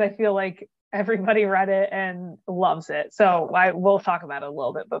 Because I feel like everybody read it and loves it. So we'll talk about it a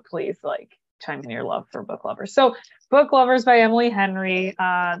little bit, but please chime in your love for book lovers. So Book Lovers by Emily Henry.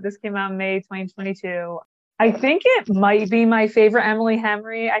 This came out in May 2022. I think it might be my favorite Emily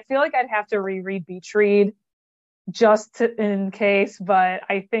Henry. I feel like I'd have to reread Beach Read just in case, but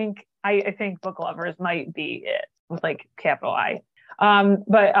I think Book Lovers might be it with capital I.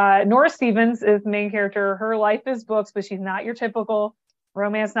 But Nora Stevens is the main character. Her life is books, but she's not your typical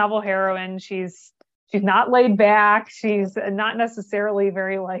romance novel heroine. She's not laid back. She's not necessarily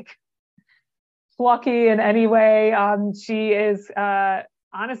very plucky in any way. She is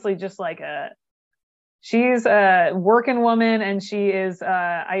honestly just she's a working woman, and she is,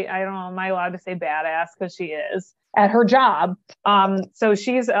 I don't know, am I allowed to say badass? Because she is at her job. So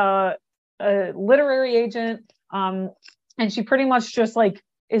she's a literary agent, and she pretty much just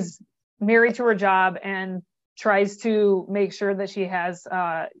is married to her job and tries to make sure that she has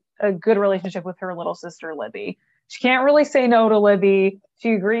a good relationship with her little sister, Libby. She can't really say no to Libby.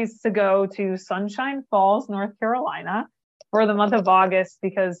 She agrees to go to Sunshine Falls, North Carolina, for the month of August,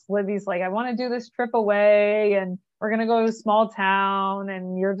 because Libby's I want to do this trip away, and we're going to go to a small town,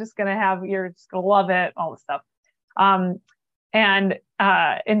 and you're just going to love it, all this stuff. And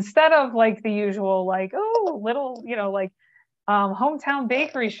instead of the usual, little, hometown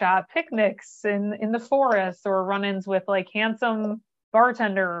bakery shop picnics in the forest, or run-ins with handsome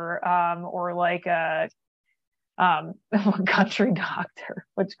bartender, or a country doctor,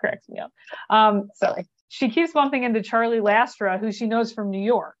 which cracks me up. Sorry. She keeps bumping into Charlie Lastra, who she knows from New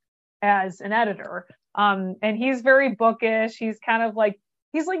York as an editor. And he's very bookish. He's kind of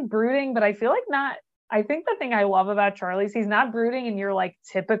he's brooding, but I feel not. I think the thing I love about Charlie is he's not brooding in your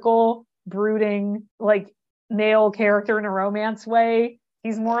typical brooding, male character in a romance way.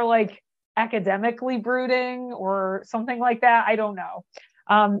 He's more like academically brooding or something like that. I don't know.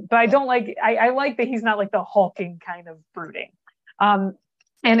 But I don't like, I like that he's not like the hulking kind of brooding. And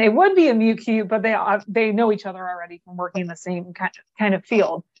it would be a mute cute, but they know each other already from working in the same kind of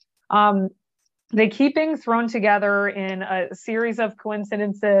field. They keep being thrown together in a series of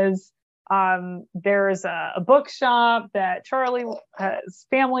coincidences. There's a bookshop that Charlie's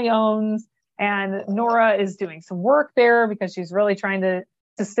family owns, and Nora is doing some work there because she's really trying to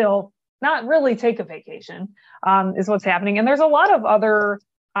still not really take a vacation, is what's happening. And there's a lot of other,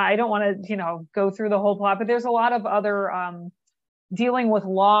 I don't want to, go through the whole plot, but there's a lot of other dealing with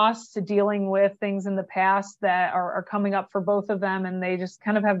loss to dealing with things in the past that are coming up for both of them. And they just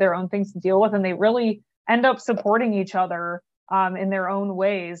kind of have their own things to deal with. And they really end up supporting each other in their own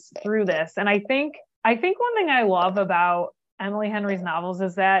ways through this. And I think one thing I love about Emily Henry's novels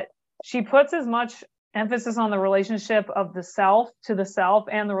is that she puts as much emphasis on the relationship of the self to the self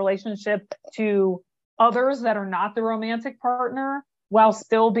and the relationship to others that are not the romantic partner, while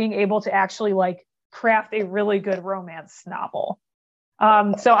still being able to actually like craft a really good romance novel.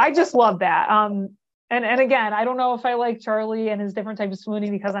 So I just love that. And again, I don't know if I like Charlie and his different types of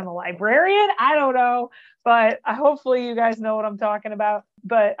swooning because I'm a librarian. I don't know, but hopefully you guys know what I'm talking about.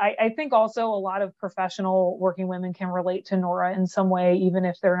 But I think also a lot of professional working women can relate to Nora in some way, even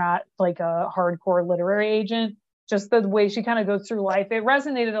if they're not like a hardcore literary agent. Just the way she kind of goes through life. It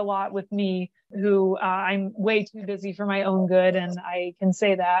resonated a lot with me, who I'm way too busy for my own good. And I can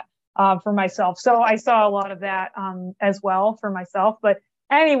say that for myself. So I saw a lot of that as well for myself. But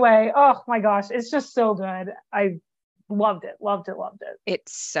anyway, oh my gosh, it's just so good. I loved it.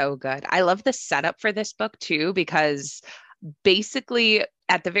 It's so good. I love the setup for this book too, because basically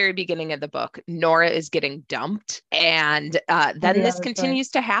at the very beginning of the book, Nora is getting dumped, and then this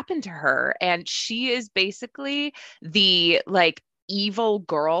continues to happen to her. And she is basically the like evil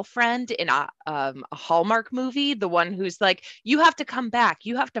girlfriend in a Hallmark movie, the one who's like, you have to come back,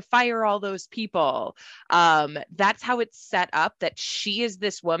 you have to fire all those people. That's how it's set up, that she is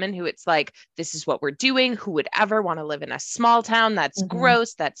this woman who it's like, this is what we're doing. Who would ever want to live in a small town? That's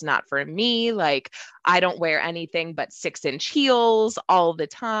gross. That's not for me. Like, I don't wear anything but 6-inch heels all the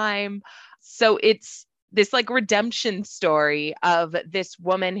time. So it's this like redemption story of this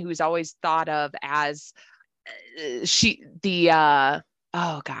woman who's always thought of as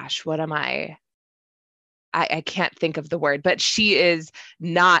oh gosh, what am I can't think of the word, but she is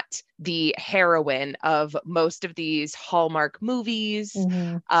not the heroine of most of these Hallmark movies.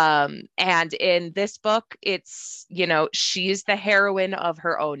 And in this book, it's, she's the heroine of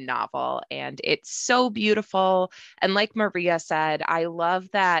her own novel, and it's so beautiful. And like Maria said, I love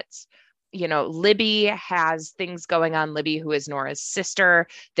that Libby has things going on. Libby, who is Nora's sister,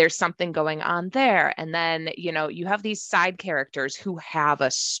 there's something going on there. And then, you have these side characters who have a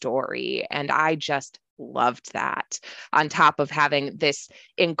story. And I just loved that, on top of having this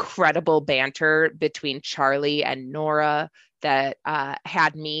incredible banter between Charlie and Nora that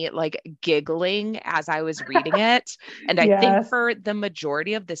had me like giggling as I was reading it. And I think for the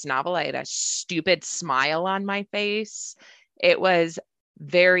majority of this novel, I had a stupid smile on my face. It was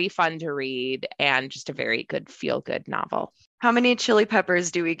very fun to read and just a very good feel-good novel. How many chili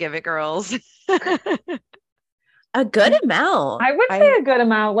peppers do we give it, girls? A good amount. I would say a good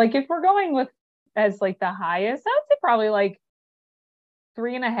amount. Like if we're going with as like the highest, I would say probably like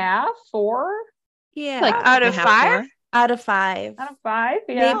 3.5, 4. Yeah. Like out of 5? Out of 5. Out of 5,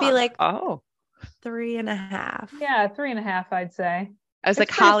 yeah. Maybe like 3.5. Yeah, 3.5, I'd say. I was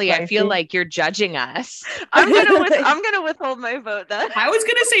like, Holly, spicy. I feel like you're judging us. I'm gonna withhold my vote then. I was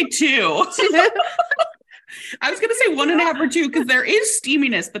gonna say 2. I was gonna say 1.5 or 2 because there is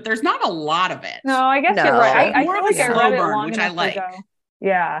steaminess, but there's not a lot of it. No, I guess you're right. I more feel of like a I slow read burn, it long which I enough like. ago.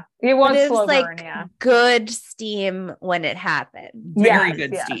 Yeah, it was slow like burn. Yeah, good steam when it happened. Very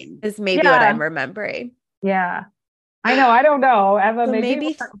good steam is maybe what I'm remembering. Yeah. I know. I don't know. Eva, so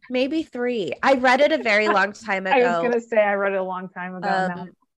maybe 3. I read it a very long time ago. I was going to say I read it a long time ago.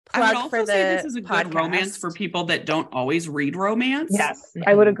 I would also say this is a good romance for people that don't always read romance. Yes,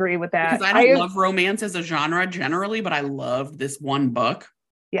 I would agree with that. Because I don't love romance as a genre generally, but I loved this one book.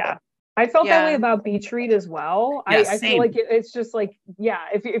 Yeah. I felt that way about Beach Read as well. Yeah, I feel like it's just like,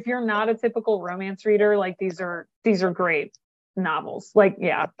 if you're not a typical romance reader, like these are great novels. Like,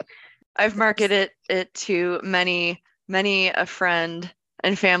 yeah. I've marketed it to many a friend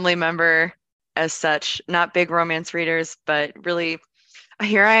and family member as such, not big romance readers, but really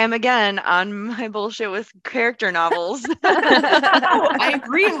here I am again on my bullshit with character novels. I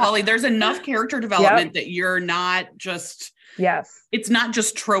agree, Holly. There's enough character development that you're not just it's not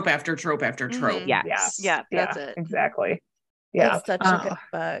just trope after trope after trope. That's it. Exactly. Yeah. It's such a good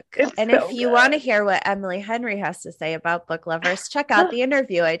book. And if you want to hear what Emily Henry has to say about book lovers, check out the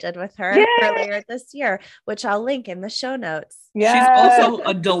interview I did with her earlier this year, which I'll link in the show notes. She's also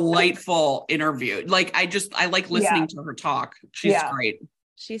a delightful interview. Like I like listening to her talk. She's great.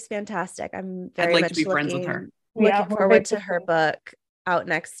 She's fantastic. I'm very I'd like much to be friends with her. Looking forward to her book out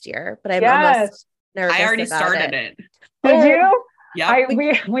next year, but I'm almost nervous. I already about started it. Did you? Yeah.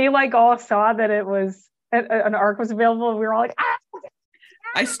 We like all saw that it was an arc was available. We were all like,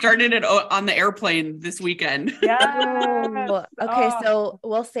 I started it on the airplane this weekend. So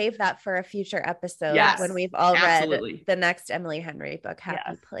we'll save that for a future episode when we've all read the next Emily Henry book,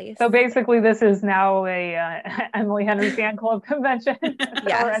 Happy Place. So basically this is now a Emily Henry fan club convention.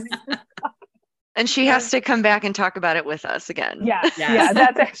 And she has to come back and talk about it with us again. Yeah,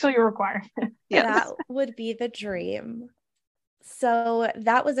 that's actually a requirement. That would be the dream. So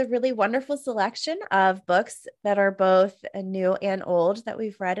that was a really wonderful selection of books that are both new and old that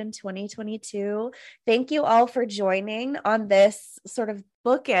we've read in 2022. Thank you all for joining on this sort of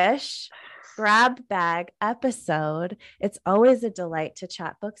bookish grab bag episode. It's always a delight to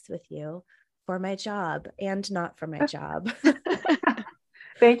chat books with you for my job and not for my job.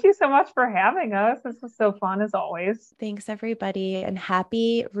 Thank you so much for having us. This was so fun as always. Thanks, everybody, and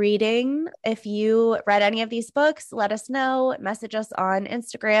happy reading. If you read any of these books, let us know. Message us on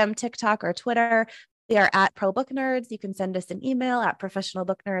Instagram, TikTok, or Twitter. We are at Pro Book Nerds. You can send us an email at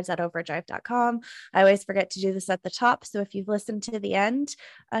professionalbooknerds@overdrive.com. I always forget to do this at the top. So if you've listened to the end,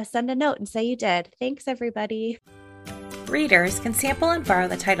 send a note and say you did. Thanks, everybody. Readers can sample and borrow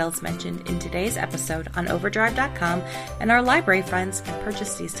the titles mentioned in today's episode on overdrive.com, and our library friends can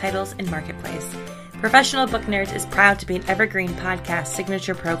purchase these titles in Marketplace. Professional Book Nerds is proud to be an Evergreen Podcast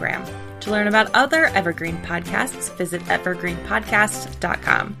signature program. To learn about other Evergreen podcasts, visit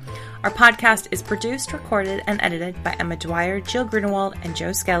evergreenpodcast.com. Our podcast is produced, recorded, and edited by Emma Dwyer, Jill Grunewald, and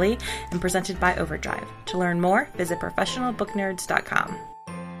Joe Skelly, and presented by OverDrive. To learn more, visit professionalbooknerds.com.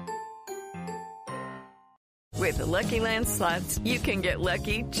 With the Lucky Land Slots, you can get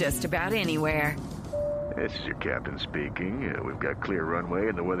lucky just about anywhere. This is your captain speaking. We've got clear runway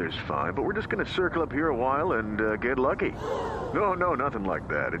and the weather's fine, but we're just going to circle up here a while and get lucky. No, nothing like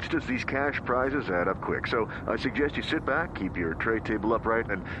that. It's just these cash prizes add up quick. So I suggest you sit back, keep your tray table upright,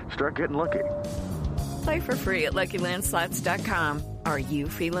 and start getting lucky. Play for free at LuckyLandSlots.com. Are you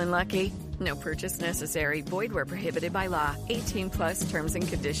feeling lucky? No purchase necessary. Void where prohibited by law. 18+ terms and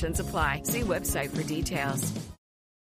conditions apply. See website for details.